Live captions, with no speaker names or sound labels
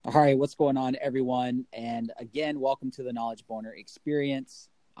All right, what's going on, everyone? And again, welcome to the Knowledge Boner Experience.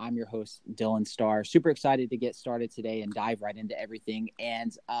 I'm your host, Dylan Starr. Super excited to get started today and dive right into everything.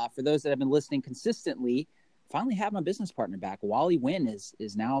 And for those that have been listening consistently, finally have my business partner back. Wally Wynn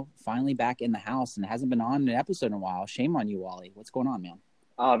is now finally back in the house and hasn't been on an episode in a while. Shame on you, Wally. What's going on, man?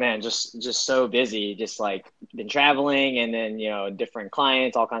 Oh man, just so busy. Just like been traveling and then, different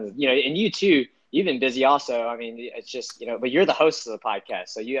clients, all kinds of, and you too, you've been busy also. I mean, it's just, but you're the host of the podcast,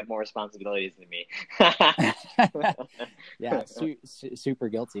 so you have more responsibilities than me. Yeah, super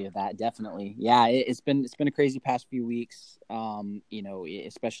guilty of that. Definitely. Yeah, it's been a crazy past few weeks.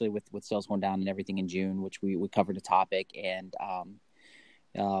 Especially with sales going down and everything in June, which we covered a topic, and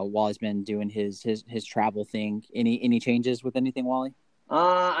Wally's been doing his travel thing. Any changes with anything, Wally?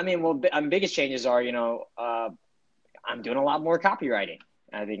 Biggest changes are, I'm doing a lot more copywriting.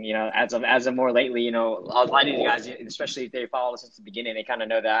 I think, as of more lately, a lot of you guys, especially if they followed us since the beginning, they kind of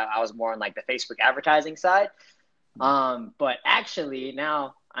know that I was more on like the Facebook advertising side. But actually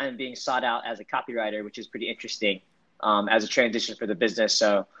now I'm being sought out as a copywriter, which is pretty interesting, as a transition for the business.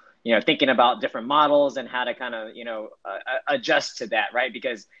 So, thinking about different models and how to kind of, adjust to that, right?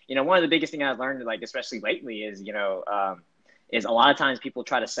 Because, one of the biggest things I've learned, like, especially lately is, is a lot of times people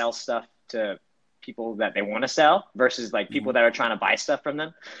try to sell stuff to people that they want to sell versus like people that are trying to buy stuff from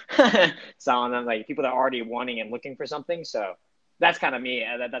them, selling them, like people that are already wanting and looking for something. So that's kind of me.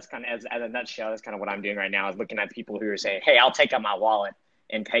 That's kind of, as a nutshell, that's kind of what I'm doing right now, is looking at the people who are saying, hey, I'll take out my wallet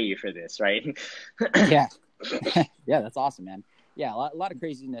and pay you for this, right? Yeah. Yeah, that's awesome, man. Yeah, a lot of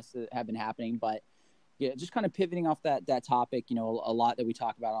craziness that have been happening, but yeah, just kind of pivoting off that topic, a lot that we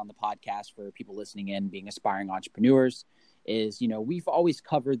talk about on the podcast for people listening in, being aspiring entrepreneurs, is, we've always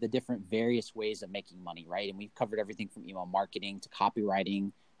covered the different various ways of making money, right? And we've covered everything from email marketing to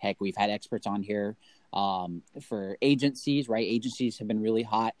copywriting. Heck, we've had experts on here for agencies, right? Agencies have been really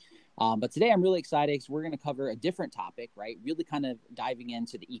hot. But today I'm really excited because we're going to cover a different topic, right? Really kind of diving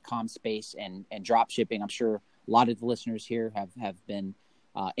into the e-com space and drop shipping. I'm sure a lot of the listeners here have been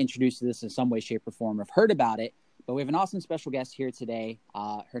introduced to this in some way, shape, or form, or have heard about it. But we have an awesome special guest here today.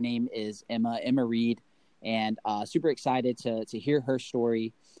 Her name is Emma Reed. And super excited to hear her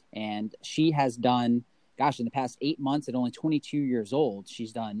story. And she has done, in the past 8 months at only 22 years old,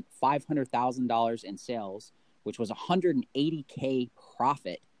 she's done $500,000 in sales, which was $180K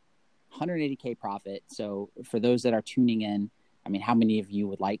profit. $180K profit. So for those that are tuning in, I mean, how many of you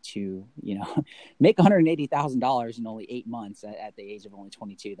would like to, make $180,000 in only 8 months at the age of only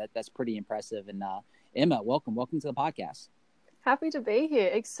 22? That's pretty impressive. And Emma, welcome to the podcast. Happy to be here.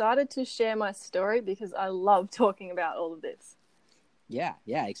 Excited to share my story because I love talking about all of this. Yeah.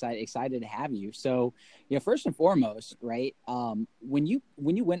 Excited to have you. So, first and foremost, right? When you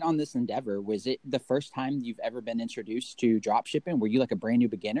went on this endeavor, was it the first time you've ever been introduced to drop shipping? Were you like a brand new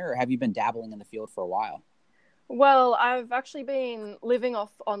beginner, or have you been dabbling in the field for a while? Well, I've actually been living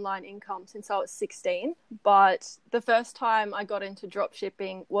off online income since I was 16, but the first time I got into drop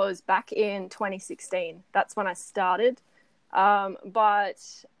shipping was back in 2016. That's when I started.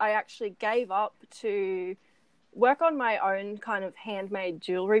 But I actually gave up to work on my own kind of handmade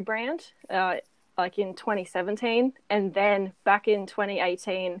jewelry brand, like in 2017. And then back in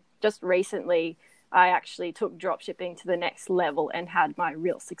 2018, just recently, I actually took dropshipping to the next level and had my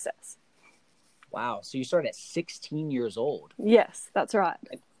real success. Wow. So you started at 16 years old. Yes, that's right.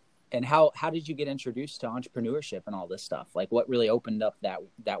 And how did you get introduced to entrepreneurship and all this stuff? Like, what really opened up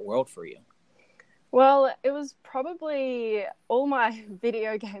that world for you? Well, it was probably all my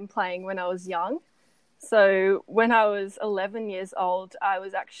video game playing when I was young. So when I was 11 years old, I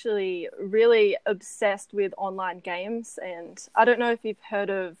was actually really obsessed with online games. And I don't know if you've heard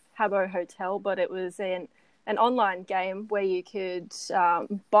of Habbo Hotel, but it was an online game where you could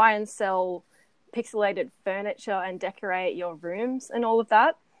buy and sell pixelated furniture and decorate your rooms and all of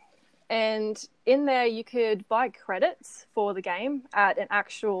that. And in there, you could buy credits for the game at an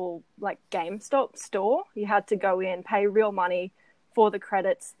actual like GameStop store. You had to go in, pay real money for the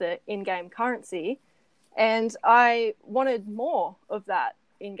credits, the in-game currency. And I wanted more of that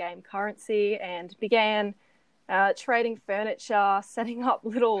in-game currency and began trading furniture, setting up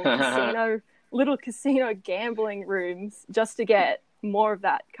little casino gambling rooms just to get more of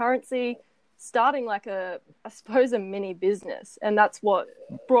that currency, starting like I suppose a mini business. And that's what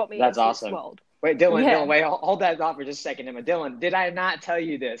brought me into awesome. This world. Wait, Dylan, wait, hold that thought for just a second. Dylan, did I not tell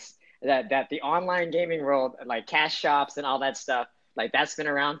you this, that the online gaming world, like cash shops and all that stuff, Like that's been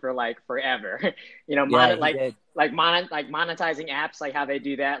around for like forever. You know, Yeah, he did. monetizing apps, like how they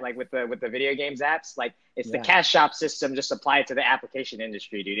do that, like with the video games apps. Like it's the Yeah. cash shop system just applied to the application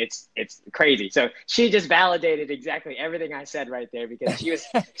industry, dude. It's crazy. So she just validated exactly everything I said right there, because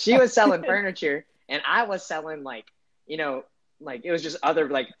she was selling furniture and I was selling like, you know, like it was just other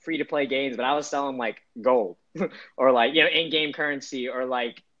like free to play games, but I was selling like gold or like, you know, in-game currency or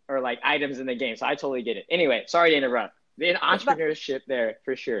like items in the game. So I totally get it. Anyway, sorry to interrupt. The entrepreneurship there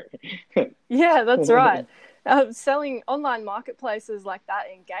for sure. Yeah, that's right. Selling online marketplaces like that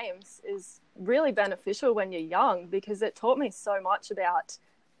in games is really beneficial when you're young, because it taught me so much about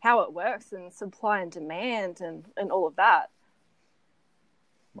how it works and supply and demand and all of that.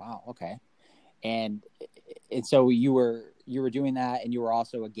 Wow. Okay. And so you were doing that, and you were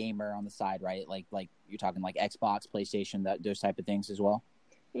also a gamer on the side, right? Like you're talking like Xbox, PlayStation, those type of things as well.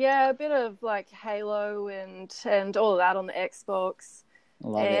 Yeah, a bit of like Halo and all of that on the Xbox.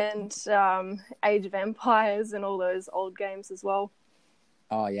 Love it. And Age of Empires and all those old games as well.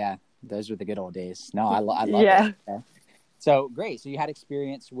 Oh yeah, those were the good old days. No, I love Yeah. it. Okay. So great. So you had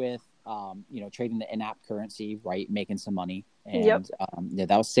experience with trading the in-app currency, right? Making some money. And Yep. Yeah,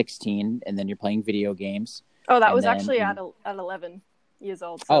 that was 16, and then you're playing video games. Oh, that And was then actually you- at 11 years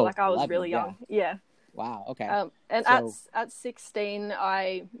old. So like I was 11, really young. Yeah. Wow. Okay. And So- at 16,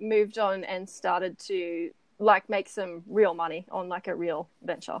 I moved on and started to like make some real money on like a real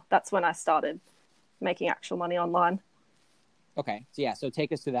venture. That's when I started making actual money online. Okay. So yeah. So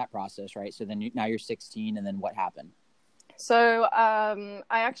take us through that process, right? So then now you're 16, and then what happened? So I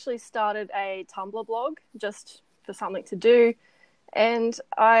actually started a Tumblr blog just for something to do. And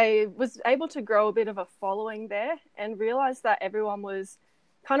I was able to grow a bit of a following there and realized that everyone was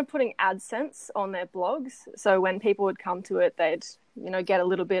kind of putting AdSense on their blogs. So when people would come to it, they'd, get a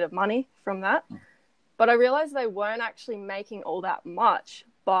little bit of money from that. But I realized they weren't actually making all that much,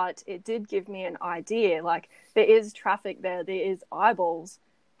 but it did give me an idea. Like there is traffic there is eyeballs.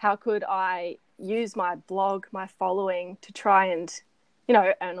 How could I use my blog, my following to try and,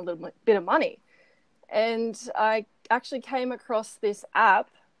 earn a little bit of money? And I actually came across this app.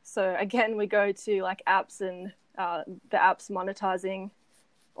 So again, we go to like apps and the app's monetizing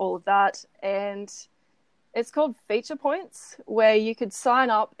all of that. And it's called Feature Points, where you could sign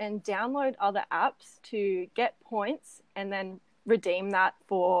up and download other apps to get points and then redeem that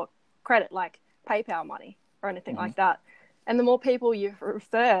for credit, like PayPal money or anything like that. And the more people you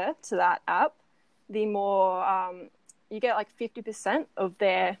refer to that app, the more you get like 50% of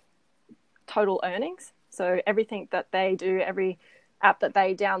their total earnings. So everything that they do, every app that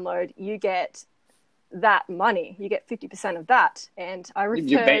they download, you get that money. You get 50% of that. And I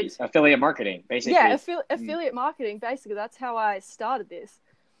referred... affiliate marketing, basically. Yeah, affiliate marketing, basically. That's how I started this.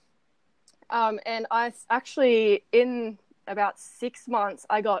 And I actually, in about 6 months,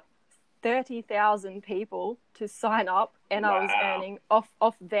 I got 30,000 people to sign up, and I was earning off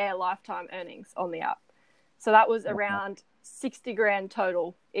their lifetime earnings on the app. So that was around 60 grand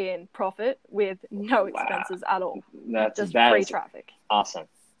total in profit with no expenses at all. Just free traffic. Awesome.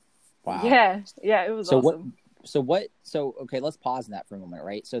 Wow. Yeah, it was awesome. Okay, let's pause on that for a moment,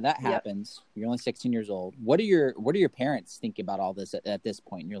 right? So that happens. You're only 16 years old. What do your parents think about all this at this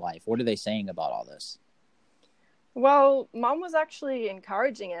point in your life? What are they saying about all this? Well, Mum was actually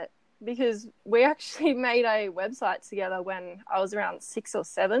encouraging it, because we actually made a website together when I was around 6 or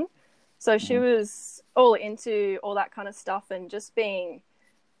 7. So she was all into all that kind of stuff and just being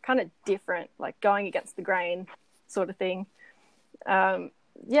kind of different, like going against the grain sort of thing. They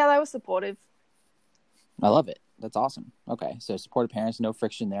were supportive. I love it. That's awesome. Okay, so supportive parents, no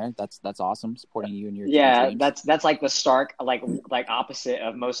friction there. That's awesome. Supporting you and your dreams. That's like the stark like opposite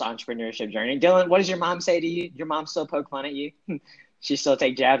of most entrepreneurship journey. Dylan, what does your mom say to you? Your mom still poke fun at you? She still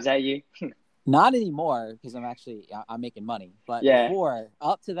take jabs at you? Not anymore, because I'm making money. But before,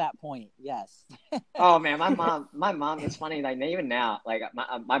 up to that point, yes. Oh man, my mom. It's funny. Like even now, like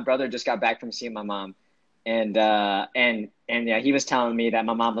my brother just got back from seeing my mom, and he was telling me that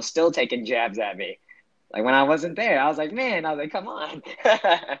my mom was still taking jabs at me. Like when I wasn't there, I was like, come on.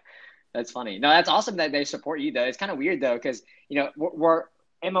 That's funny. No, that's awesome that they support you though. It's kind of weird though, because were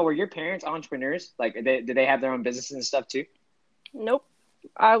your parents entrepreneurs? Like, did they have their own businesses and stuff too? Nope.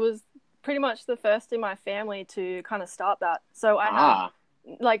 I was pretty much the first in my family to kind of start that. So I had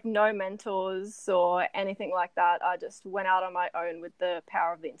like no mentors or anything like that. I just went out on my own with the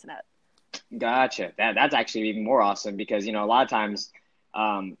power of the internet. Gotcha. That's actually even more awesome, because a lot of times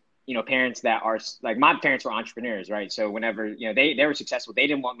parents that are like, my parents were entrepreneurs, right? So whenever they were successful, they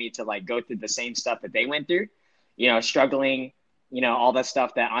didn't want me to like go through the same stuff that they went through, struggling all the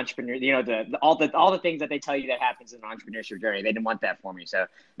stuff that entrepreneur, all the things that they tell you that happens in an entrepreneurship journey. They didn't want that for me. So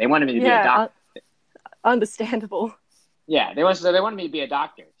they wanted me to be a doctor. Understandable. Yeah, they wanted me to be a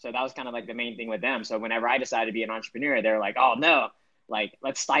doctor. So that was kind of like the main thing with them. So whenever I decided to be an entrepreneur, they were like, oh no, like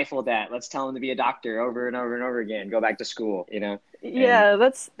let's stifle that. Let's tell them to be a doctor over and over and over again. Go back to school, Yeah,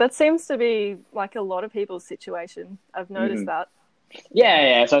 that seems to be like a lot of people's situation. I've noticed that.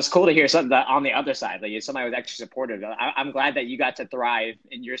 Yeah. So it's cool to hear something that on the other side, like somebody was actually supportive. I'm glad that you got to thrive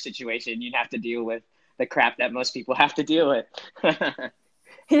in your situation. You have to deal with the crap that most people have to deal with.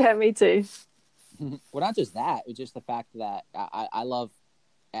 Yeah, me too. Well, not just that, it's just the fact that I love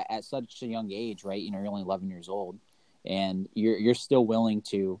at such a young age, right? You're only 11 years old, and you're still willing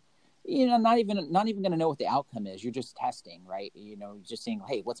to, not even going to know what the outcome is. You're just testing, right? Just saying,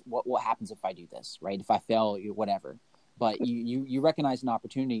 hey, what happens if I do this, right? If I fail, whatever. But you recognize an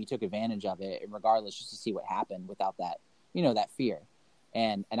opportunity, you took advantage of it, regardless, just to see what happened without that, that fear.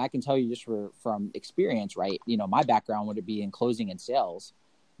 And I can tell you just from experience, right? My background would be in closing and sales.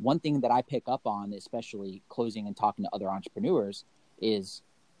 One thing that I pick up on, especially closing and talking to other entrepreneurs, is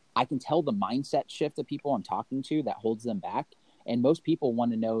I can tell the mindset shift of people I'm talking to that holds them back. And most people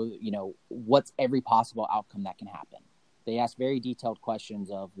want to know, what's every possible outcome that can happen. They ask very detailed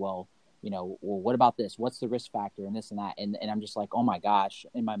questions of, well, what about this? What's the risk factor and this and that? And I'm just like, oh my gosh,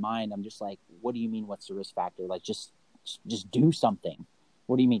 in my mind, I'm just like, what do you mean? What's the risk factor? Like, just do something.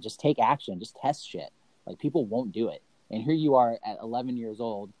 What do you mean? Just take action, just test shit. Like, people won't do it. And here you are at 11 years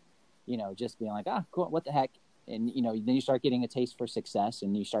old, just being like, cool, what the heck? And, then you start getting a taste for success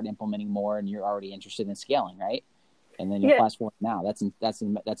and you start implementing more and you're already interested in scaling, right? And then you fast forward now.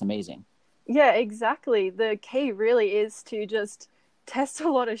 That's amazing. Yeah, exactly. The key really is to just test a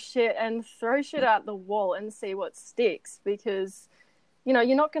lot of shit and throw shit out the wall and see what sticks, because, you're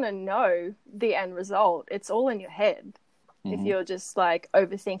not going to know the end result. It's all in your head. If you're just like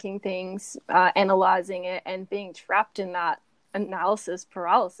overthinking things, analyzing it, and being trapped in that analysis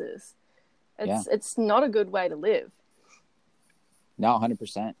paralysis, it's not a good way to live. No,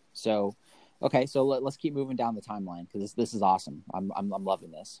 100%. So, okay, so let's keep moving down the timeline, because this is awesome. I'm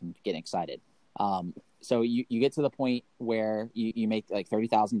loving this. I'm getting excited. So you get to the point where you make like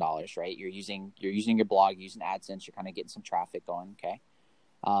 $30,000, right? You're using your blog, using AdSense. You're kind of getting some traffic going, okay?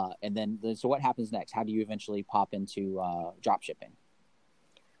 And then so what happens next? How do you eventually pop into drop shipping?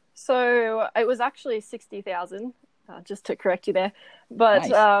 So it was actually 60,000, just to correct you there. But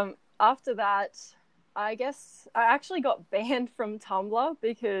nice. After that, I guess I actually got banned from Tumblr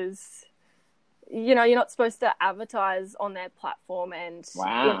because, you're not supposed to advertise on their platform and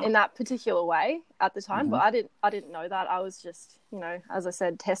in that particular way at the time. But I didn't know that. I was just, as I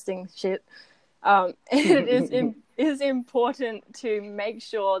said, testing shit. It is important to make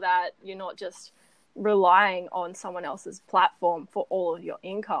sure that you're not just relying on someone else's platform for all of your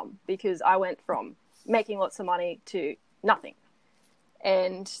income, because I went from making lots of money to nothing.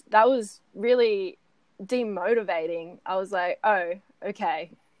 And that was really demotivating. I was like, oh, okay,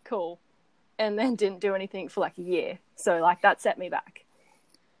 cool. And then didn't do anything for like a year. So like that set me back.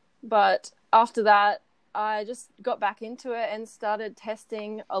 But after that, I just got back into it and started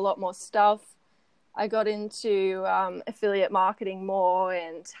testing a lot more stuff. I got into affiliate marketing more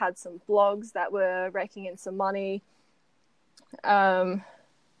and had some blogs that were raking in some money.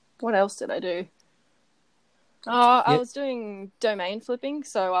 What else did I do? I was doing domain flipping.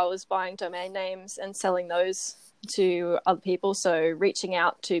 So I was buying domain names and selling those to other people. So reaching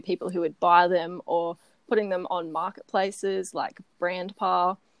out to people who would buy them or putting them on marketplaces like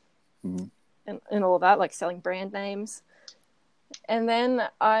BrandPar and all of that, like selling brand names. And then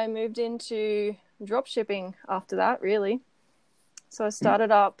I moved into drop shipping after that, really. So I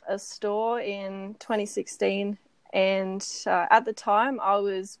started up a store in 2016, and at the time I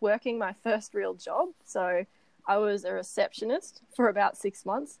was working my first real job. So I was a receptionist for about 6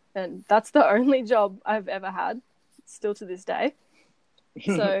 months, and that's the only job I've ever had, still to this day.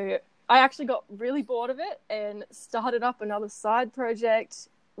 So I actually got really bored of it and started up another side project,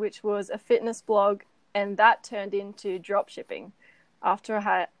 which was a fitness blog, and that turned into drop shipping. After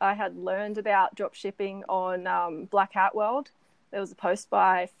I had learned about drop shipping on Black Hat World, there was a post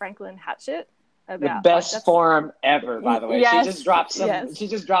by Franklin Hatchett about the best forum ever, by the way. Yes, she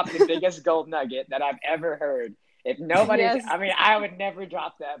just dropped the biggest gold nugget that I've ever heard. If nobody, I mean, I would never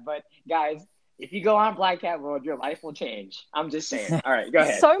drop that, but guys, if you go on Black Hat World, your life will change. I'm just saying. All right, go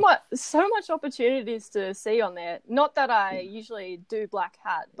ahead. So much opportunities to see on there. Not that I usually do Black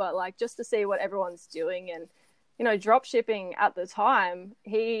Hat, but like just to see what everyone's doing. And drop shipping at the time,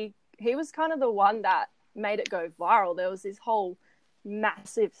 he was kind of the one that made it go viral. There was this whole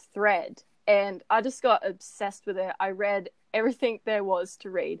massive thread, and I just got obsessed with it. I read everything there was to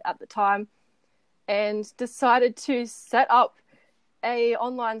read at the time and decided to set up a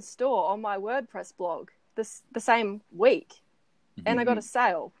online store on my WordPress blog the same week. And I got a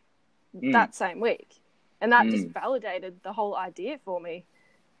sale that same week. And that just validated the whole idea for me.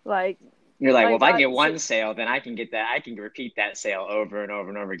 Like, you're like, well, if I get one sale, then I can get that. I can repeat that sale over and over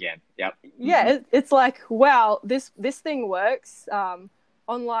and over again. Yep. Yeah, it's like, wow, this thing works.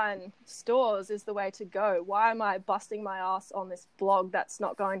 Online stores is the way to go. Why am I busting my ass on this blog that's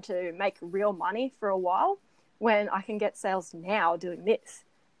not going to make real money for a while when I can get sales now doing this?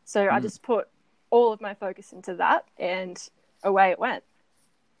 So I just put all of my focus into that, and away it went.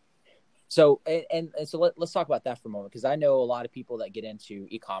 So, so let's talk about that for a moment, because I know a lot of people that get into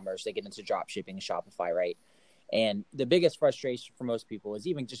e-commerce, they get into drop shipping and Shopify, right? And the biggest frustration for most people is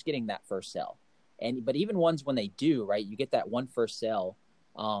even just getting that first sale. But even ones when they do, right, you get that one first sale.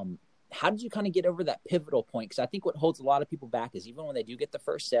 How did you kind of get over that pivotal point? Because I think what holds a lot of people back is even when they do get the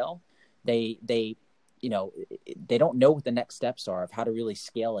first sale, they don't know what the next steps are of how to really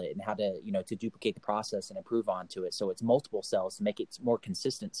scale it and how to, to duplicate the process and improve onto it. So it's multiple sales to make it more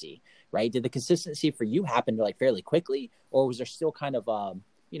consistency, right? Did the consistency for you happen like fairly quickly, or was there still kind of,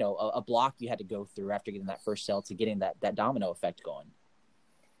 a block you had to go through after getting that first sale to getting that domino effect going?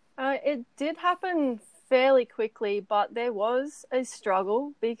 It did happen fairly quickly, but there was a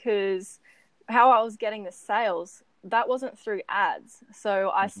struggle because how I was getting the sales, that wasn't through ads.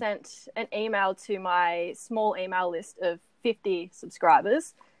 So I sent an email to my small email list of 50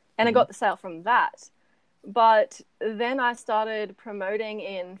 subscribers, and I got the sale from that. But then I started promoting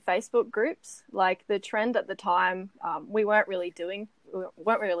in Facebook groups. Like the trend at the time, we weren't really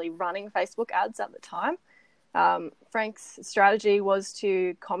running Facebook ads at the time. Frank's strategy was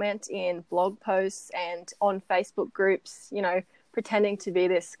to comment in blog posts and on Facebook groups, pretending to be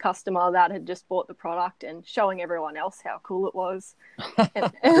this customer that had just bought the product and showing everyone else how cool it was.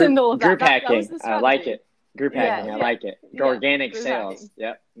 And all of that. Group hacking. That I like it. Group hacking. I like it. Organic sales.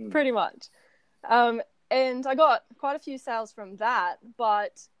 Hacking. Yep. Pretty much. And I got quite a few sales from that,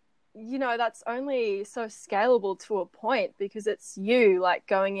 but that's only so scalable to a point because it's you like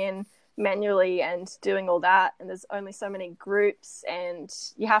going in manually and doing all that, and there's only so many groups, and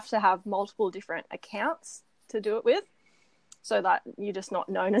you have to have multiple different accounts to do it with so that you're just not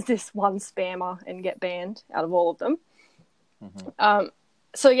known as this one spammer and get banned out of all of them.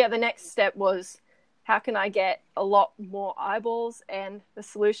 So the next step was, how can I get a lot more eyeballs? And the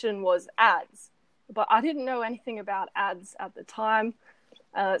solution was ads, but I didn't know anything about ads at the time.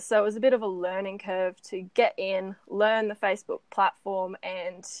 So it was a bit of a learning curve to get in, learn the Facebook platform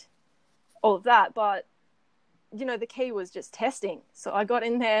and all of that. But, the key was just testing. So I got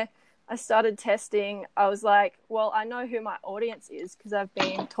in there, I started testing. I was like, well, I know who my audience is because I've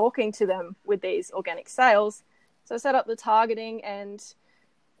been talking to them with these organic sales. So I set up the targeting, and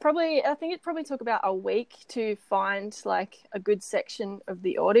I think it probably took about a week to find like a good section of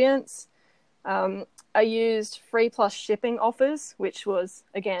the audience. I used free plus shipping offers, which was,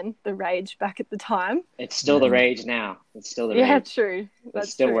 again, the rage back at the time. It's still the rage now. It's still the rage. Yeah, true. That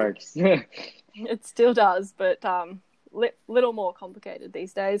still true. Works. It still does, but little more complicated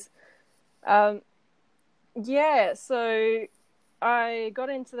these days. So I got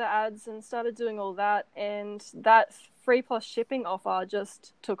into the ads and started doing all that, and that free plus shipping offer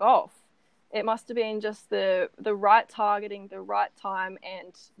just took off. It must have been just the right targeting, the right time,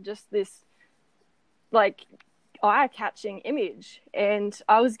 and just this like eye-catching image, and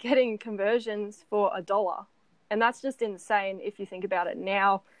I was getting conversions for $1, and that's just insane if you think about it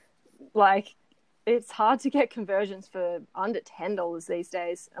now. Like, it's hard to get conversions for under $10 these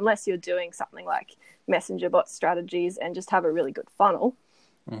days unless you're doing something like messenger bot strategies and just have a really good funnel.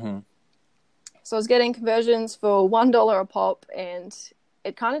 So I was getting conversions for $1 a pop, and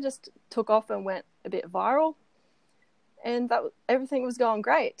it kind of just took off and went a bit viral, and everything was going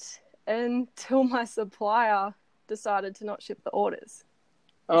great until my supplier decided to not ship the orders.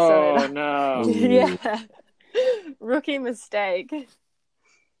 Oh, no. Yeah. Rookie mistake.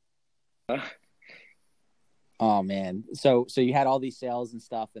 Oh, man. So you had all these sales and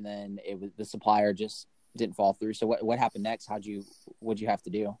stuff, and then the supplier just didn't fall through. So what happened next? What'd you have to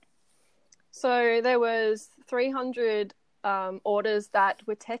do? So there was 300 orders that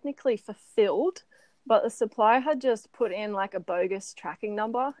were technically fulfilled, but the supplier had just put in like a bogus tracking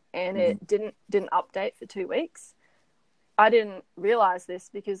number, and it didn't update for 2 weeks. I didn't realize this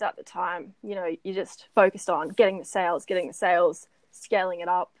because at the time, you just focused on getting the sales, scaling it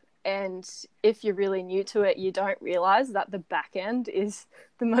up. And if you're really new to it, you don't realize that the back end is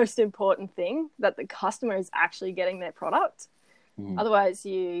the most important thing, that the customer is actually getting their product. Otherwise,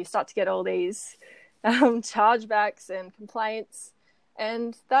 you start to get all these chargebacks and complaints.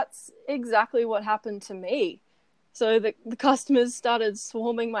 And that's exactly what happened to me. So the customers started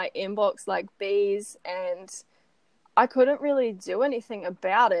swarming my inbox like bees, and I couldn't really do anything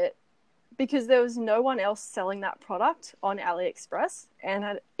about it because there was no one else selling that product on AliExpress.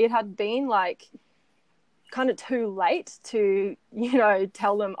 And it had been like kind of too late to,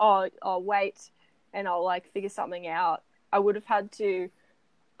 tell them, oh, I'll wait and I'll like figure something out. I would have had to,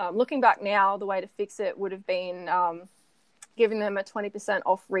 looking back now, the way to fix it would have been giving them a 20%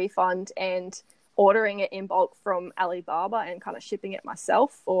 off refund and ordering it in bulk from Alibaba and kind of shipping it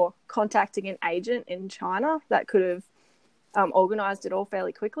myself, or contacting an agent in China that could have organized it all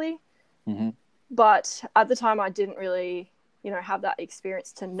fairly quickly. Mm-hmm. But at the time I didn't really, have that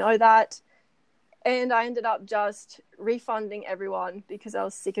experience to know that. And I ended up just refunding everyone because I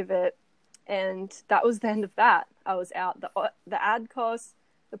was sick of it. And that was the end of that. I was out the ad costs,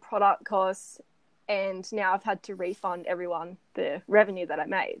 the product costs, and now I've had to refund everyone the revenue that I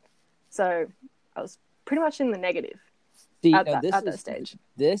made. So I was pretty much in the negative. See, at that stage.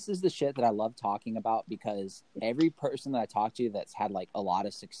 This is the shit that I love talking about, because every person that I talk to that's had like a lot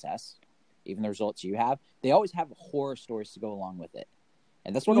of success, even the results you have, they always have horror stories to go along with it.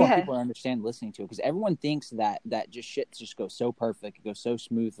 And that's what I want people to understand listening to it, because everyone thinks that just shit just goes so perfect, it goes so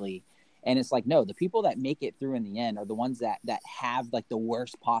smoothly. And it's like, no, the people that make it through in the end are the ones that have like the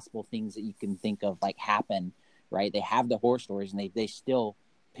worst possible things that you can think of like happen, right? They have the horror stories, and they still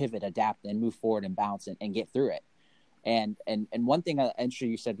pivot, adapt, and move forward and bounce and get through it. And one thing I'm sure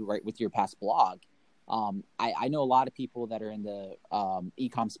you said right with your past blog, I know a lot of people that are in the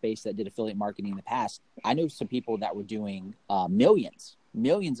e-com space that did affiliate marketing in the past. I know some people that were doing millions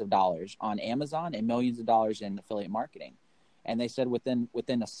of dollars on Amazon and millions of dollars in affiliate marketing. And they said within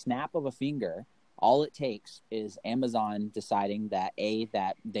a snap of a finger, all it takes is Amazon deciding that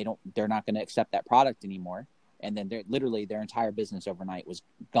they're not going to accept that product anymore, and then their entire business overnight was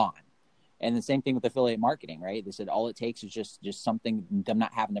gone. And the same thing with affiliate marketing, right? They said all it takes is just something, them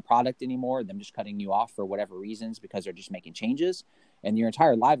not having the product anymore, them just cutting you off for whatever reasons because they're just making changes, and your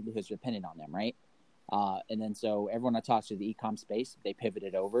entire livelihood is dependent on them, right? And then so everyone I talked to the e-com space, they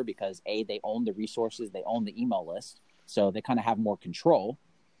pivoted over because they own the resources, they own the email list, so they kind of have more control,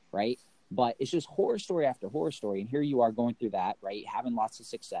 right? But it's just horror story after horror story, and here you are going through that, right? Having lots of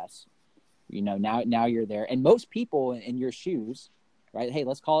success, now you're there, and most people in your shoes, right? Hey,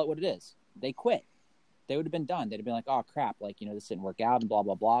 let's call it what it is. They quit. They would have been done. They'd have been like, oh crap, like, this didn't work out and blah,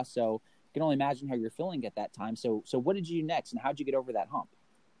 blah, blah. So you can only imagine how you're feeling at that time. So what did you do next, and how'd you get over that hump?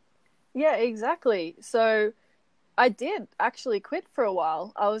 Yeah, exactly. So I did actually quit for a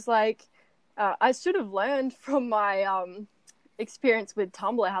while. I was like, I should have learned from my experience with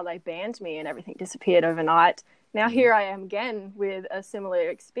Tumblr, how they banned me and everything disappeared overnight. Now here I am again with a similar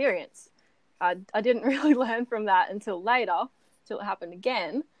experience. I didn't really learn from that until later, till it happened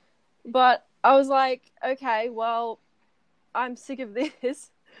again. But I was like, okay, well, I'm sick of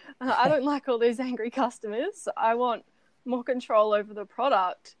this. I don't like all these angry customers. I want more control over the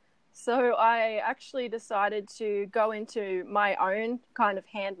product. So I actually decided to go into my own kind of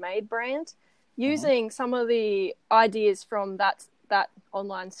handmade brand, using some of the ideas from that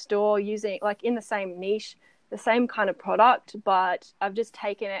online store, using like in the same niche, the same kind of product, but I've just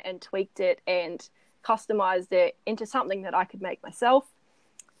taken it and tweaked it and customized it into something that I could make myself.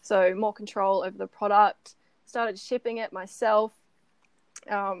 So more control over the product, started shipping it myself,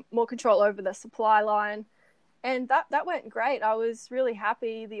 more control over the supply line. And that went great. I was really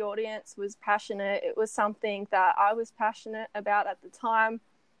happy. The audience was passionate. It was something that I was passionate about at the time.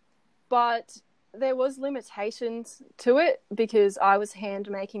 But there was limitations to it because I was hand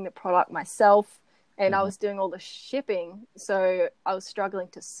making the product myself, and I was doing all the shipping. So I was struggling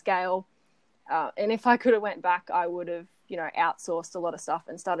to scale. And if I could have went back, I would have, outsourced a lot of stuff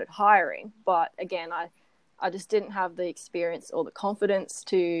and started hiring. But again, I just didn't have the experience or the confidence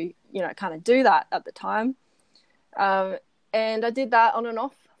to, kind of do that at the time. And I did that on and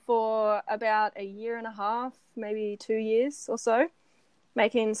off for about a year and a half, maybe 2 years or so,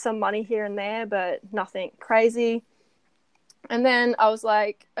 making some money here and there, but nothing crazy. And then I was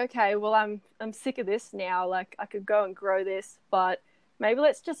like, okay, well, I'm sick of this now. Like, I could go and grow this, but maybe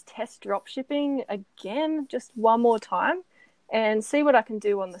let's just test drop shipping again, just one more time, and see what I can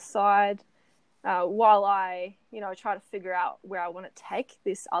do on the side while I, try to figure out where I want to take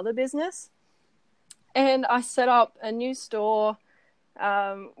this other business. And I set up a new store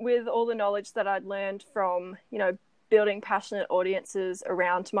with all the knowledge that I'd learned from, building passionate audiences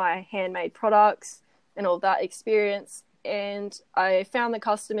around my handmade products and all that experience. And I found the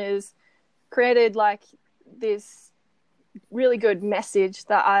customers, created like this really good message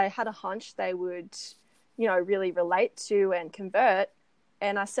that I had a hunch they would, you know, really relate to and convert.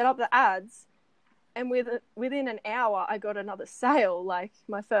 And I set up the ads, and within an hour, I got another sale, like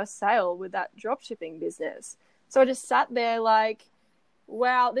my first sale with that drop shipping business. So I just sat there like,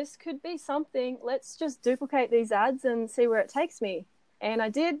 wow, this could be something. Let's just duplicate these ads and see where it takes me. And I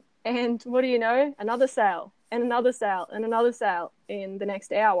did. And what do you know? Another sale and another sale and another sale in the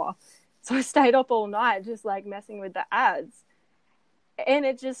next hour. So I stayed up all night just like messing with the ads. And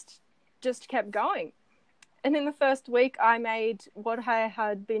it just kept going. And in the first week, I made what I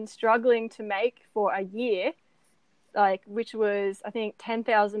had been struggling to make for a year, like, which was, I think,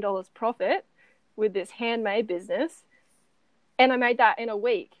 $10,000 profit with this handmade business. And I made that in a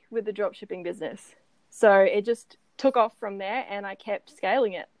week with the dropshipping business. So it just took off from there, and I kept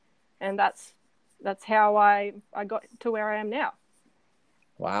scaling it. And that's how I got to where I am now.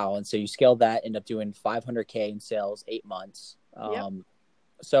 Wow. And so you scaled that, ended up doing 500K in sales, 8 months. Yep.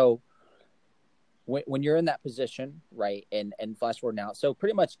 So when you're in that position, right, and flash forward now, so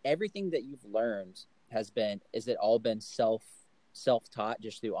pretty much everything that you've learned is it all been self-taught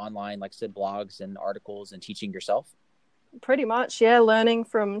just through online, like I said, blogs and articles and teaching yourself? Pretty much, yeah, learning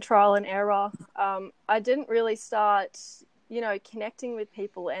from trial and error. I didn't really start, you know, connecting with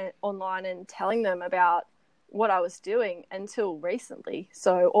people online and telling them about what I was doing until recently.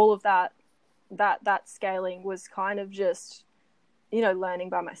 So all of that scaling was kind of just, you know, learning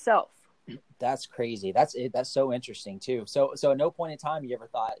by myself. That's crazy. That's so interesting too. So at no point in time you ever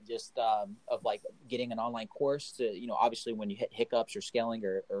thought just of like getting an online course to, you know, obviously when you hit hiccups or scaling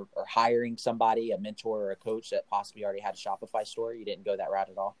or hiring somebody, a mentor or a coach that possibly already had a Shopify store, you didn't go that route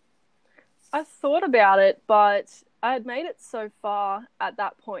at all? I thought about it, but I had made it so far at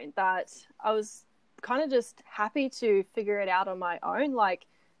that point that I was kind of just happy to figure it out on my own. Like,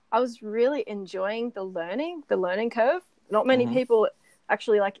 I was really enjoying the learning curve. Not many people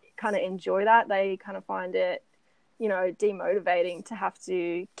actually like kind of enjoy that. They kind of find it, you know, demotivating to have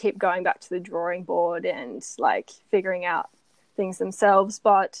to keep going back to the drawing board and like figuring out things themselves.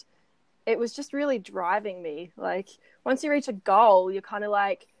 But it was just really driving me. Like, once you reach a goal, you're kind of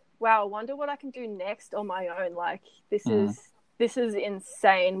like, wow, I wonder what I can do next on my own. Like, this is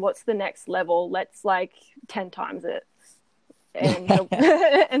insane. What's the next level? Let's like 10 times it. And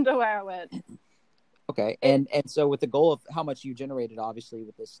and away I went. Okay. And so with the goal of how much you generated, obviously,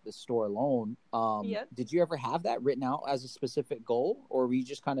 with this store alone, did you ever have that written out as a specific goal, or were you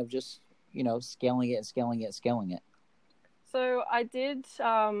just kind of just, you know, scaling it? So I did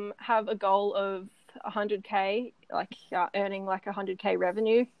have a goal of 100K, like earning like 100K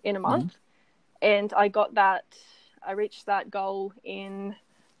revenue in a month. And I reached that goal in,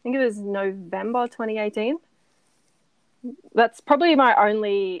 I think it was November 2018. That's probably my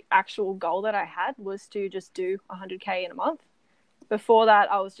only actual goal that I had, was to just do 100K in a month. Before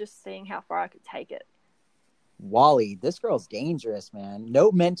that, I was just seeing how far I could take it. Wally, this girl's dangerous, man.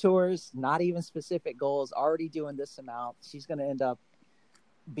 No mentors, not even specific goals, already doing this amount. She's going to end up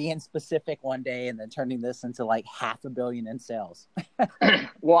being specific one day and then turning this into like $500 million in sales.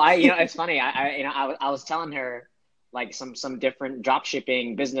 Well, it's funny. I was telling her like some different drop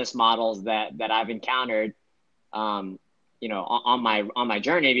shipping business models that I've encountered, you know, on my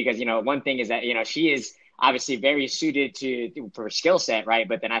journey, because, you know, one thing is that, you know, she is obviously very suited for skill set, right?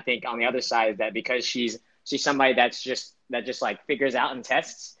 But then I think on the other side is that because she's somebody that just like figures out and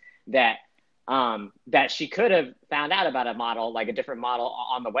tests that she could have found out about a model, like a different model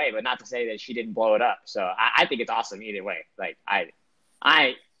on the way, but not to say that she didn't blow it up. So I think it's awesome either way. Like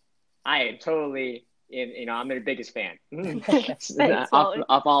I am totally you know, I'm their biggest fan. Thanks,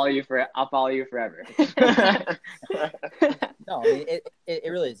 I'll follow you forever. No, I mean,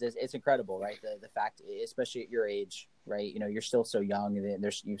 it really is. It's incredible, right? The fact, especially at your age, right? You know, you're still so young, and you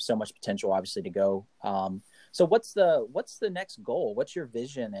have so much potential, obviously, to go. So what's the next goal? What's your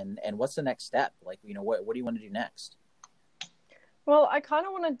vision, and what's the next step? Like, you know, what do you want to do next? Well, I kind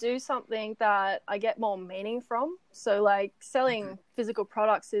of want to do something that I get more meaning from. So, like, selling physical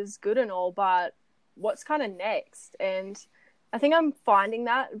products is good and all, but what's kind of next? And I think I'm finding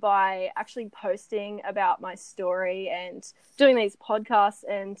that by actually posting about my story and doing these podcasts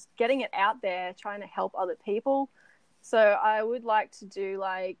and getting it out there, trying to help other people. So I would like to do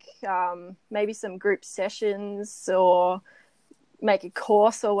like maybe some group sessions or make a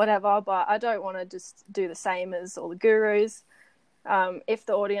course or whatever, but I don't want to just do the same as all the gurus. If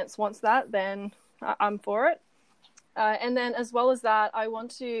the audience wants that, then I'm for it. And then as well as that, I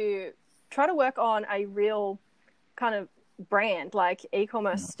want to try to work on a real kind of brand, like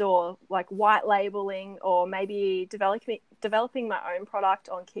e-commerce store, like white labeling, or maybe developing my own product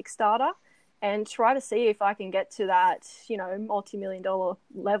on Kickstarter and try to see if I can get to that, you know, multi-million-dollar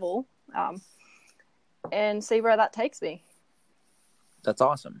level, and see where that takes me. That's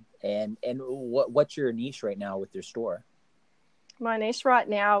awesome. And what's your niche right now with your store? My niche right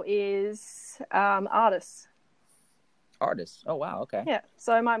now is artists. Artists. Oh, wow. Okay. Yeah.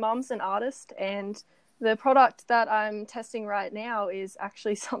 So my mom's an artist, and the product that I'm testing right now is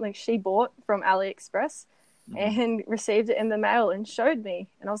actually something she bought from AliExpress and received it in the mail and showed me.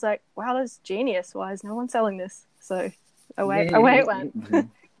 And I was like, wow, that's genius. Why is no one selling this? So away it went.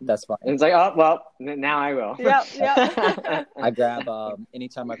 That's fine. And it's like, oh, well, now I will. Yeah. I grab,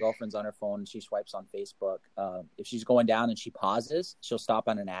 anytime my girlfriend's on her phone and she swipes on Facebook, if she's going down and she pauses, she'll stop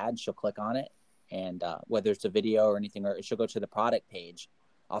on an ad, she'll click on it. And whether it's a video or anything, or she'll go to the product page,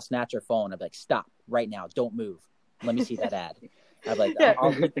 I'll snatch her phone. I'll be like, stop right now. Don't move. Let me see that ad. I'm like, Yeah.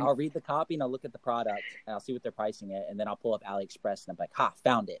 I'll read the copy and I'll look at the product and I'll see what they're pricing it. And then I'll pull up AliExpress and I'm like, ha,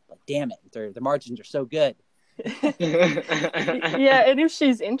 found it. Like, damn it. The margins are so good. Yeah, and if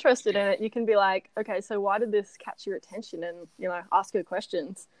she's interested in it, you can be like, okay, so why did this catch your attention? And, you know, ask her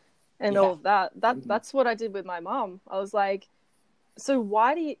questions and all of that. That's what I did with my mom. I was like, so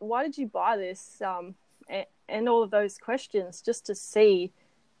why did you buy this? And all of those questions, just to see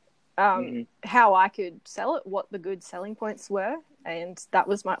how I could sell it, what the good selling points were. And that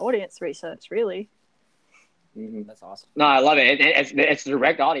was my audience research, really. That's awesome. No, I love it. It's the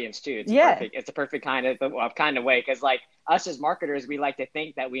direct audience too. It's Yeah. perfect. It's a perfect kind of way. Because like us as marketers, we like to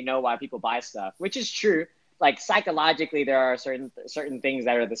think that we know why people buy stuff, which is true. Like psychologically, there are certain things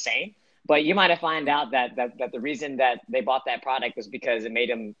that are the same. But you might have found out that the reason that they bought that product was because it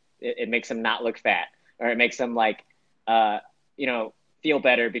makes them not look fat, or it makes them like feel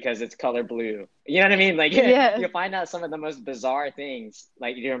better because it's color blue. You know what I mean? Like, Yeah. you'll find out some of the most bizarre things,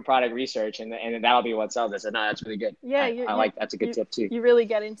 like doing product research, and that'll be what sells it. So no, that's really good. Yeah, I like that's a good tip too. You really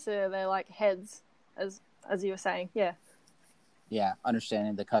get into their like heads, as you were saying. Yeah,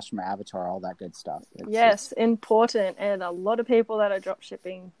 understanding the customer avatar, all that good stuff. Yes, important. And a lot of people that are drop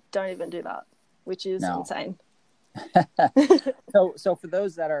shipping don't even do that, which is insane. So for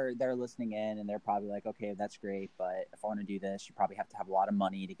those that are listening in and they're probably like, okay, that's great, but if I want to do this, you probably have to have a lot of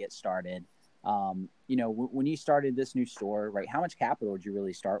money to get started. When you started this new store, right, how much capital did you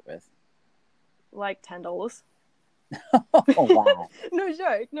really start with? Like $10. Oh, wow. No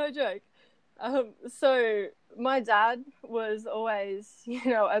joke. So my dad was always,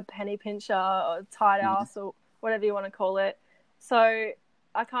 a penny pincher or tight ass or whatever you want to call it. So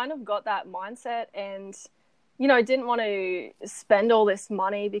I kind of got that mindset, and didn't want to spend all this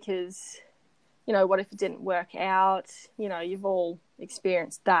money because, what if it didn't work out? You've all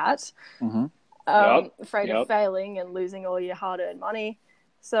experienced that. Afraid of failing and losing all your hard-earned money.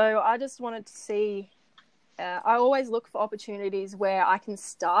 So I just wanted to see, I always look for opportunities where I can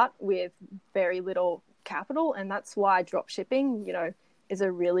start with very little capital, and that's why drop shipping, is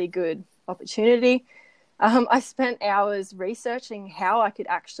a really good opportunity. I spent hours researching how I could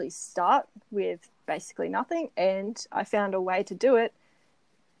actually start with basically nothing, and I found a way to do it,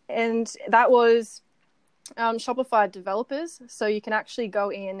 and that was Shopify developers. So you can actually go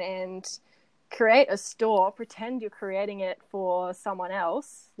in and create a store, pretend you're creating it for someone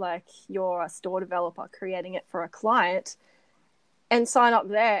else, like you're a store developer creating it for a client, and sign up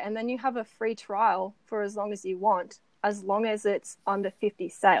there, and then you have a free trial for as long as you want, as long as it's under 50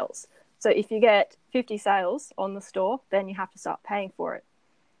 sales. So if you get 50 sales on the store, then you have to start paying for it.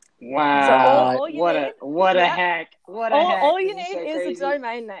 Wow! So all you what need, a hack! What a hack! All you need is a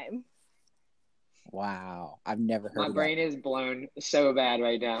domain name. Wow, I've never heard. My brain is blown so bad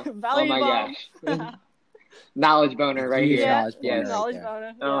right now. Value oh my bomb. gosh! Knowledge boner right here. Knowledge boner. Yes. Knowledge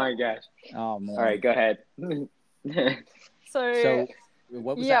boner. Oh my gosh! Oh man! All right, go ahead. So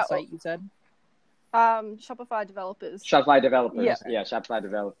what was that site you said? Shopify developers. Shopify developers. Yeah. Shopify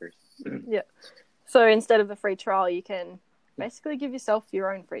developers. Yeah. So instead of the free trial, you can basically give yourself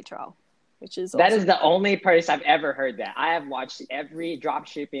your own free trial, which is That awesome. is the only place I've ever heard that. I have watched every drop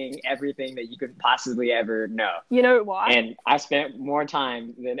shipping, everything that you could possibly ever know. You know why? And I spent more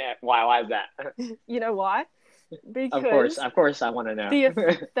time than why is that? You know why? Because of course I want to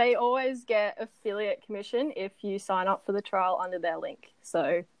know. they always get affiliate commission if you sign up for the trial under their link.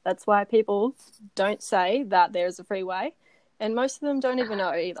 So that's why people don't say that there's a free way, and most of them don't even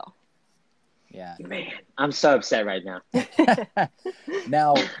know either. Yeah. Man, I'm so upset right now.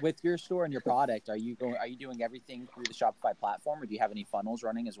 Now, with your store and your product, are you doing everything through the Shopify platform, or do you have any funnels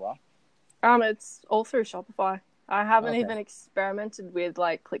running as well? It's all through Shopify. I haven't Okay. even experimented with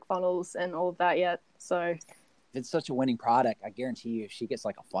like ClickFunnels and all of that yet. So If it's such a winning product, I guarantee you, if she gets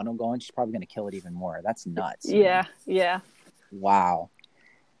like a funnel going, she's probably going to kill it even more. That's nuts. yeah. Wow.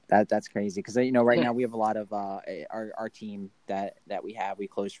 That's crazy because right now we have a lot of our team that we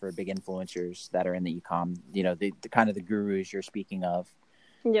close for big influencers that are in the e-com. The kind of the gurus you're speaking of.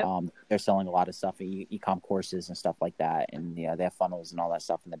 Yeah. They're selling a lot of stuff, e-com courses and stuff like that, and they have funnels and all that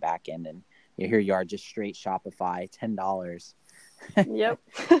stuff in the back end. And here you are, just straight Shopify, $10. Yep.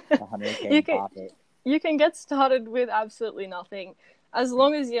 $100K profit. You can get started with absolutely nothing, as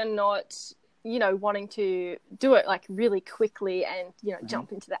long as you're not, wanting to do it like really quickly and,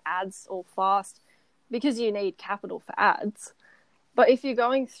 jump into the ads all fast, because you need capital for ads. But if you're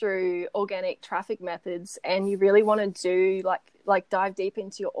going through organic traffic methods and you really want to do like dive deep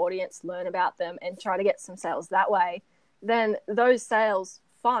into your audience, learn about them and try to get some sales that way, then those sales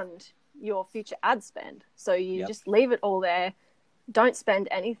fund your future ad spend. So you just leave it all there, don't spend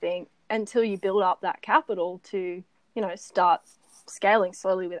anything until you build up that capital to, start scaling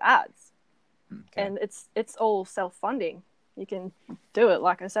slowly with ads. Okay. And it's all self-funding. You can do it,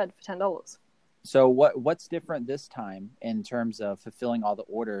 like I said, for $10. So what's different this time in terms of fulfilling all the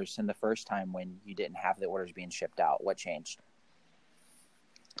orders than the first time when you didn't have the orders being shipped out? What changed?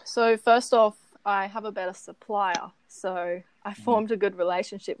 So first off, I have a better supplier. So I formed a good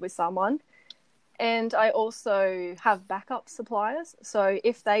relationship with someone. And I also have backup suppliers. So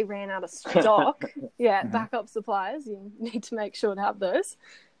if they ran out of stock, backup suppliers, you need to make sure to have those.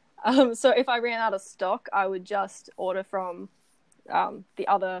 So if I ran out of stock, I would just order from the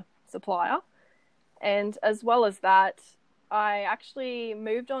other supplier. And as well as that, I actually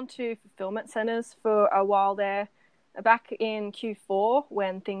moved on to fulfillment centers for a while there. Back in Q4,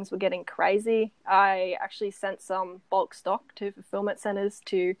 when things were getting crazy, I actually sent some bulk stock to fulfillment centers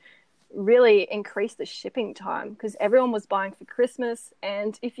to really increase the shipping time, because everyone was buying for Christmas.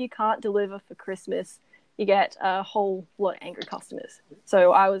 And if you can't deliver for Christmas, you get a whole lot of angry customers.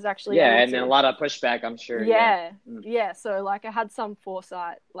 So I was actually and a lot of pushback, I'm sure. Yeah. So like I had some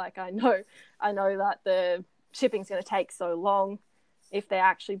foresight. Like I know that the shipping's going to take so long. If they're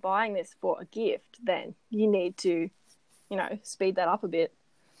actually buying this for a gift, then you need to, speed that up a bit.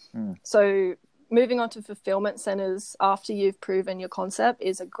 So moving on to fulfillment centers after you've proven your concept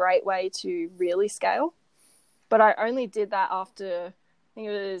is a great way to really scale. But I only did that after, I think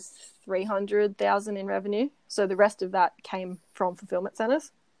it was 300,000 in revenue. So the rest of that came from fulfillment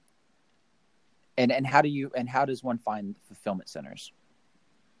centers. And how does one find fulfillment centers?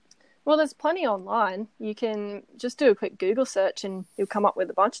 Well, there's plenty online. You can just do a quick Google search and you'll come up with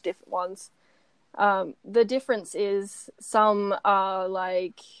a bunch of different ones. The difference is some are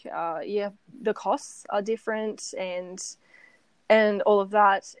the costs are different and all of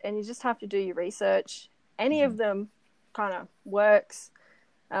that. And you just have to do your research. Any of them kind of works.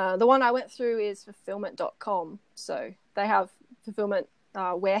 The one I went through is fulfillment.com. So they have fulfillment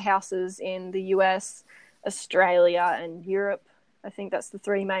warehouses in the US, Australia, and Europe. I think that's the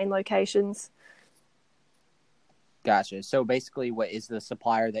 3 main locations. Gotcha. So basically, what is the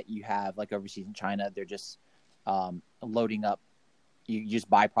supplier that you have, like overseas in China? They're just loading up. You just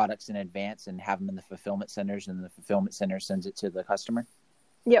buy products in advance and have them in the fulfillment centers, and the fulfillment center sends it to the customer?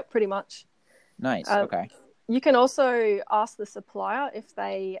 Yep, pretty much. Nice. Okay. You can also ask the supplier if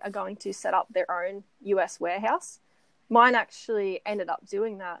they are going to set up their own US warehouse. Mine actually ended up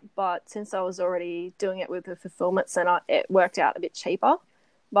doing that, but since I was already doing it with a fulfillment center, it worked out a bit cheaper.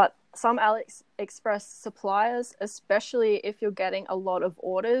 But some AliExpress suppliers, especially if you're getting a lot of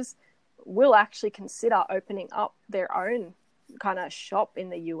orders, will actually consider opening up their own kind of shop in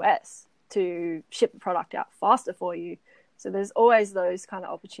the US to ship the product out faster for you. So there's always those kind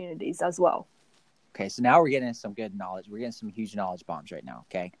of opportunities as well. Okay, so now we're getting some good knowledge. We're getting some huge knowledge bombs right now,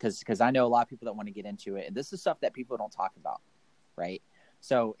 okay? Because I know a lot of people that want to get into it, and this is stuff that people don't talk about, right?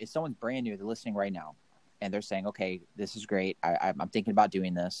 So if someone's brand new, they're listening right now, and they're saying, okay, this is great. I'm thinking about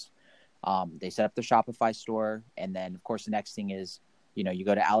doing this. They set up their Shopify store, and then, of course, the next thing is, you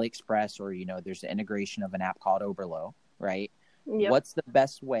go to AliExpress, or, there's the integration of an app called Oberlo, right? Yep. What's the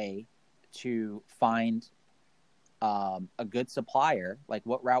best way to find a good supplier? Like,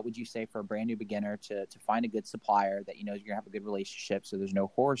 what route would you say for a brand new beginner to find a good supplier that you're gonna have a good relationship, so there's no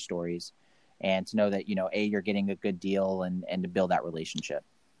horror stories, and to know that you're getting a good deal and to build that relationship?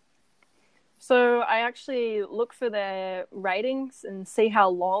 So I actually look for their ratings and see how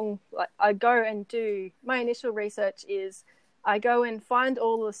long. Like, I go and do my initial research is I go and find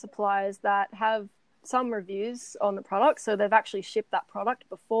all the suppliers that have some reviews on the product, so they've actually shipped that product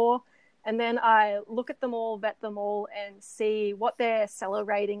before. And then I look at them all, vet them all, and see what their seller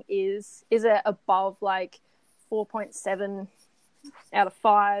rating is. Is it above like 4.7 out of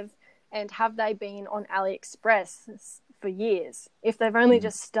 5? And have they been on AliExpress for years? If they've only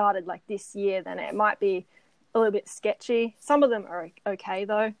just started like this year, then it might be a little bit sketchy. Some of them are okay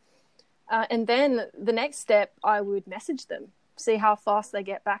though. And then the next step, I would message them, see how fast they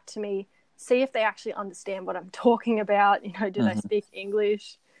get back to me, see if they actually understand what I'm talking about. You know, do they speak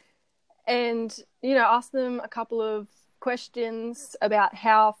English? And, you know, ask them a couple of questions about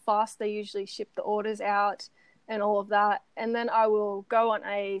how fast they usually ship the orders out and all of that. And then I will go on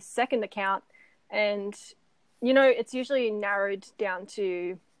a second account and, you know, it's usually narrowed down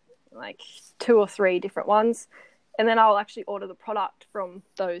to like 2 or 3 different ones. And then I'll actually order the product from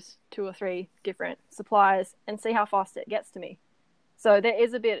those 2 or 3 different suppliers and see how fast it gets to me. So there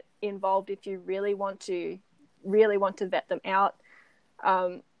is a bit involved if you really want to vet them out.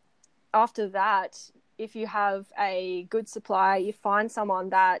 After that, if you have a good supplier, you find someone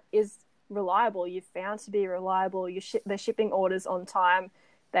that is reliable, you've found to be reliable, they're shipping orders on time,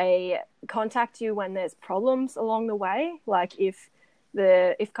 they contact you when there's problems along the way, like if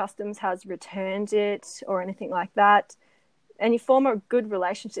customs has returned it or anything like that, and you form a good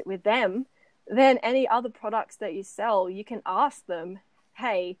relationship with them, then any other products that you sell, you can ask them,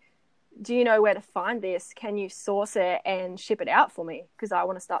 hey, do you know where to find this? Can you source it and ship it out for me? Because I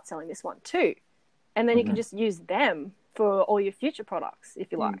want to start selling this one too. And then you can just use them for all your future products,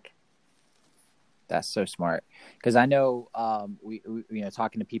 if you like. That's so smart. Because I know, we you know,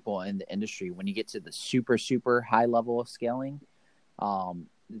 talking to people in the industry, when you get to the super, super high level of scaling,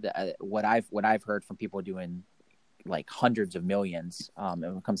 what I've heard from people doing like hundreds of millions,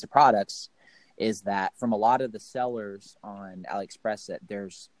 when it comes to products, is that from a lot of the sellers on AliExpress, that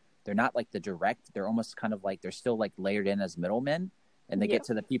they're not like the direct, they're almost kind of like, they're still like layered in as middlemen, and they get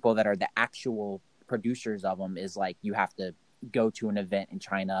to the people that are the actual producers of them, is like, you have to go to an event in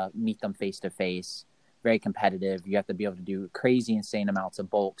China, meet them face to face, very competitive. You have to be able to do crazy, insane amounts of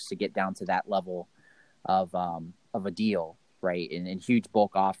bulks to get down to that level of a deal, right? And huge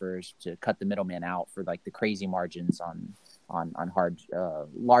bulk offers to cut the middleman out for like the crazy margins on hard,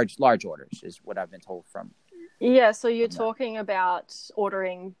 large orders, is what I've been told from. Yeah, so you're talking about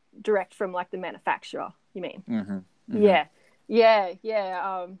ordering direct from like the manufacturer, you mean? Yeah.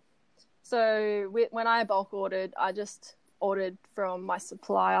 So when I bulk ordered, I just ordered from my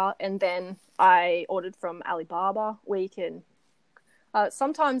supplier, and then I ordered from Alibaba, where you can,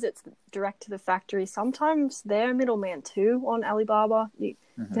 sometimes it's direct to the factory, sometimes they're a middleman too on Alibaba. You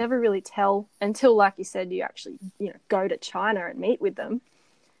never really tell until, like you said, you actually, you know, go to China and meet with them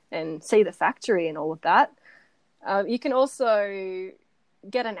and see the factory and all of that. You can also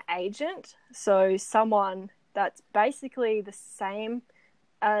get an agent, so someone that's basically the same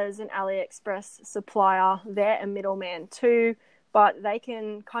as an AliExpress supplier. They're a middleman too, but they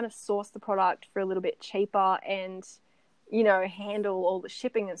can kind of source the product for a little bit cheaper and, you know, handle all the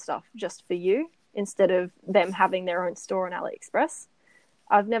shipping and stuff just for you, instead of them having their own store on AliExpress.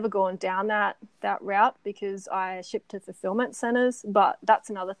 I've never gone down that route because I ship to fulfillment centers, but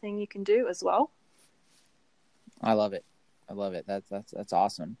that's another thing you can do as well. I love it. That's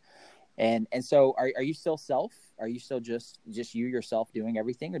awesome. And so are you still self? Are you still just you yourself doing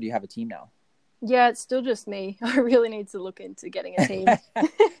everything, or do you have a team now? Yeah, it's still just me. I really need to look into getting a team.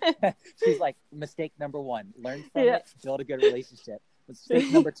 She's like, mistake number 1, learn from it, build a good relationship.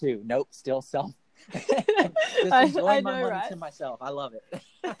 Mistake number 2, nope, still self. Just enjoying my money to myself. I love it.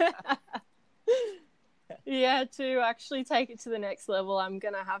 Yeah, to actually take it to the next level, I'm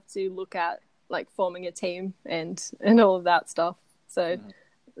going to have to look at like forming a team and all of that stuff. So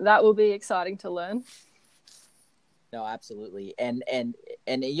that will be exciting to learn. No, absolutely. And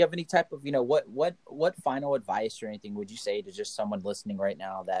you have any type of, you know, what final advice or anything would you say to just someone listening right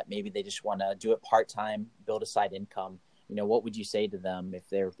now that maybe they just want to do it part-time, build a side income? You know, what would you say to them if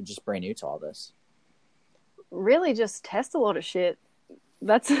they're just brand new to all this? Really just test a lot of shit.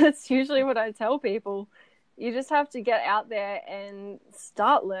 That's usually what I tell people. You just have to get out there and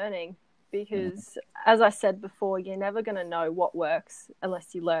start learning, because as I said before, you're never going to know what works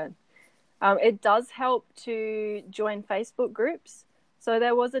unless you learn. It does help to join Facebook groups. So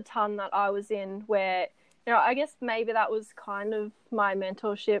there was a ton that I was in where, you know, I guess maybe that was kind of my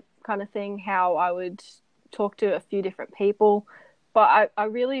mentorship kind of thing, how I would talk to a few different people. But I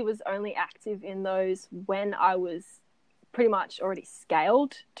really was only active in those when I was pretty much already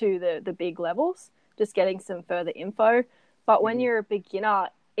scaled to the big levels, just getting some further info. But when you're a beginner,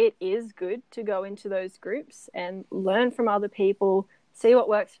 it is good to go into those groups and learn from other people, see what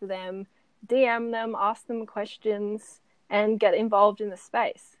works for them, DM them, ask them questions, and get involved in the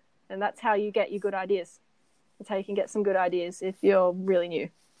space. And that's how you get your good ideas. That's how you can get some good ideas if you're really new.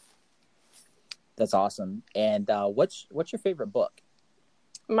 That's awesome. And what's your favorite book?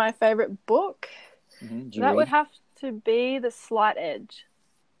 My favorite book? That would have to be The Slight Edge.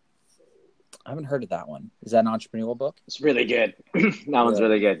 I haven't heard of that one. Is that an entrepreneurial book? It's really good. That one's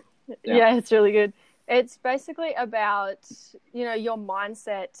really good. Yeah, it's really good. It's basically about, your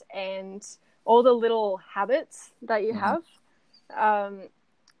mindset and all the little habits that you have.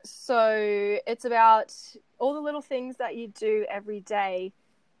 So it's about all the little things that you do every day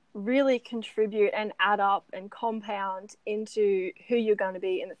really contribute and add up and compound into who you're going to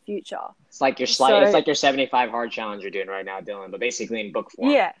be in the future. It's like your it's like your 75 hard challenge you're doing right now, Dylan, but basically in book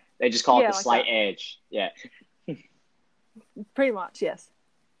form. Yeah. They just call it the slight edge. Yeah. Pretty much, yes.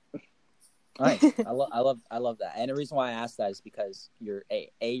 Nice. I love that. And the reason why I asked that is because you're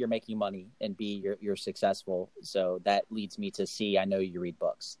you're making money, and B, you're successful. So that leads me to C, I know you read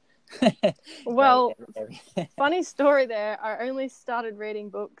books. Well, funny story there. I only started reading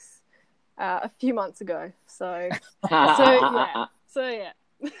books a few months ago. So yeah.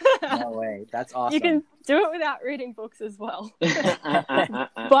 No way. That's awesome. You can do it without reading books as well.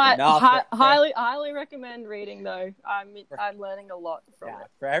 But highly recommend reading, though. I'm learning a lot from it.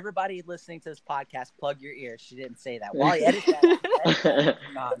 For everybody listening to this podcast, plug your ears. She didn't say that. Wally, edit that.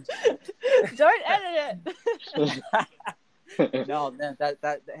 Don't edit it. No,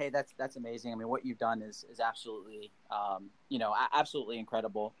 that's amazing. I mean, what you've done is absolutely, absolutely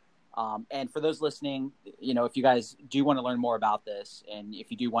incredible. And for those listening, if you guys do want to learn more about this, and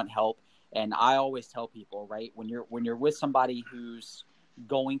if you do want help, and I always tell people, right, when you're with somebody who's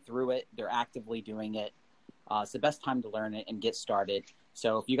going through it, they're actively doing it. It's the best time to learn it and get started.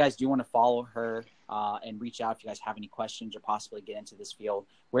 So if you guys do want to follow her and reach out, if you guys have any questions or possibly get into this field,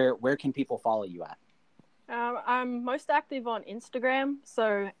 where can people follow you at? I'm most active on Instagram,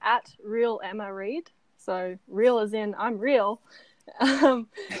 so at Real Emma Reed. So real as in I'm real. And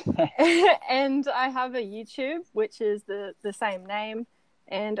I have a YouTube, which is the same name,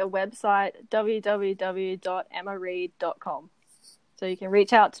 and a website, www.emmareed.com. So you can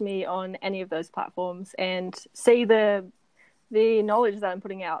reach out to me on any of those platforms and see the knowledge that I'm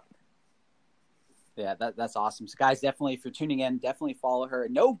putting out. Yeah, that's awesome. So guys, definitely, if you're tuning in, definitely follow her.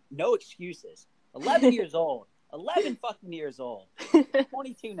 No excuses. 11 years old. 11 fucking years old.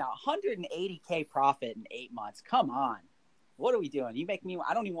 22 now. 180K profit in 8 months. Come on. What are we doing? You make me,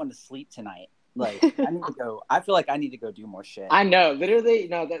 I don't even want to sleep tonight. Like, I need to go. I feel like I need to go do more shit. I know. Literally,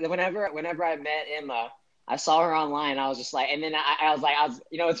 whenever I met Emma, I saw her online. I was just like, and then I was,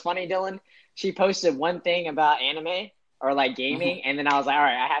 it's funny, Dylan. She posted one thing about anime or like gaming. And then I was like, all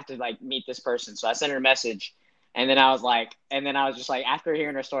right, I have to like meet this person. So I sent her a message. And then I was just like, after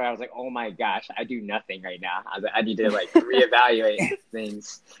hearing her story, I was like, oh my gosh, I do nothing right now. I need to like reevaluate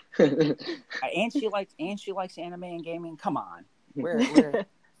things. And she likes anime and gaming. Come on, we're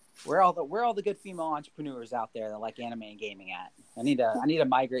all the good female entrepreneurs out there that like anime and gaming. I need to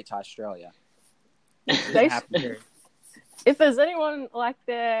migrate to Australia. If there's anyone like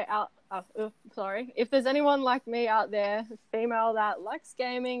if there's anyone like me out there, female that likes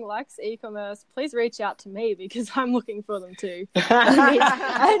gaming, likes e-commerce, please reach out to me because I'm looking for them too.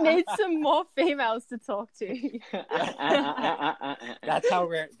 I need some more females to talk to. That's how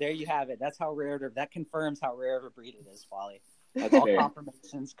rare. There you have it. That's how rare. That confirms how rare of a breed it is, Wally. That's all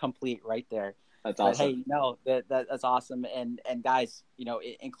confirmations complete right there. That's awesome. Hey, that's awesome. And guys,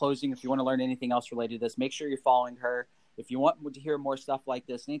 in closing, if you want to learn anything else related to this, make sure you're following her. If you want to hear more stuff like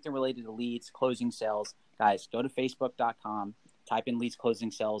this, anything related to leads, closing sales, guys, go to facebook.com, type in leads, closing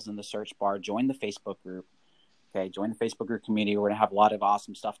sales in the search bar, join the Facebook group. Okay, join the Facebook group community. We're going to have a lot of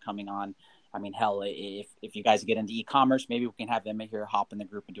awesome stuff coming on. I mean, hell, if you guys get into e-commerce, maybe we can have Emma here hop in the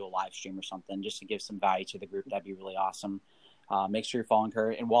group and do a live stream or something just to give some value to the group. That'd be really awesome. Make sure you're following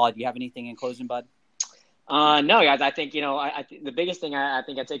her. And Wally, do you have anything in closing, bud? No, guys, I think, the biggest thing I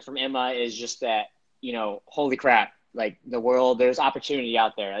think I take from Emma is just that, holy crap. Like the world, there's opportunity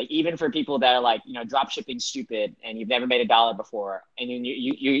out there. Like even for people that are like, drop shipping stupid and you've never made $1 before. And then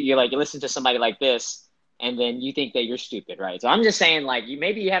you listen to somebody like this and then you think that you're stupid, right? So I'm just saying like,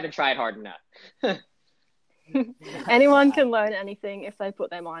 maybe you haven't tried hard enough. Anyone can learn anything if they put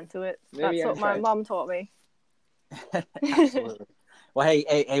their mind to it. That's what my mom taught me. Absolutely. Well, hey,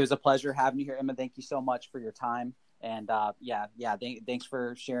 it was a pleasure having you here, Emma. Thank you so much for your time. And thanks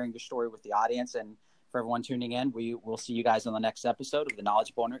for sharing your story with the audience. And for everyone tuning in, we will see you guys on the next episode of the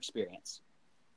Knowledge Owner Experience.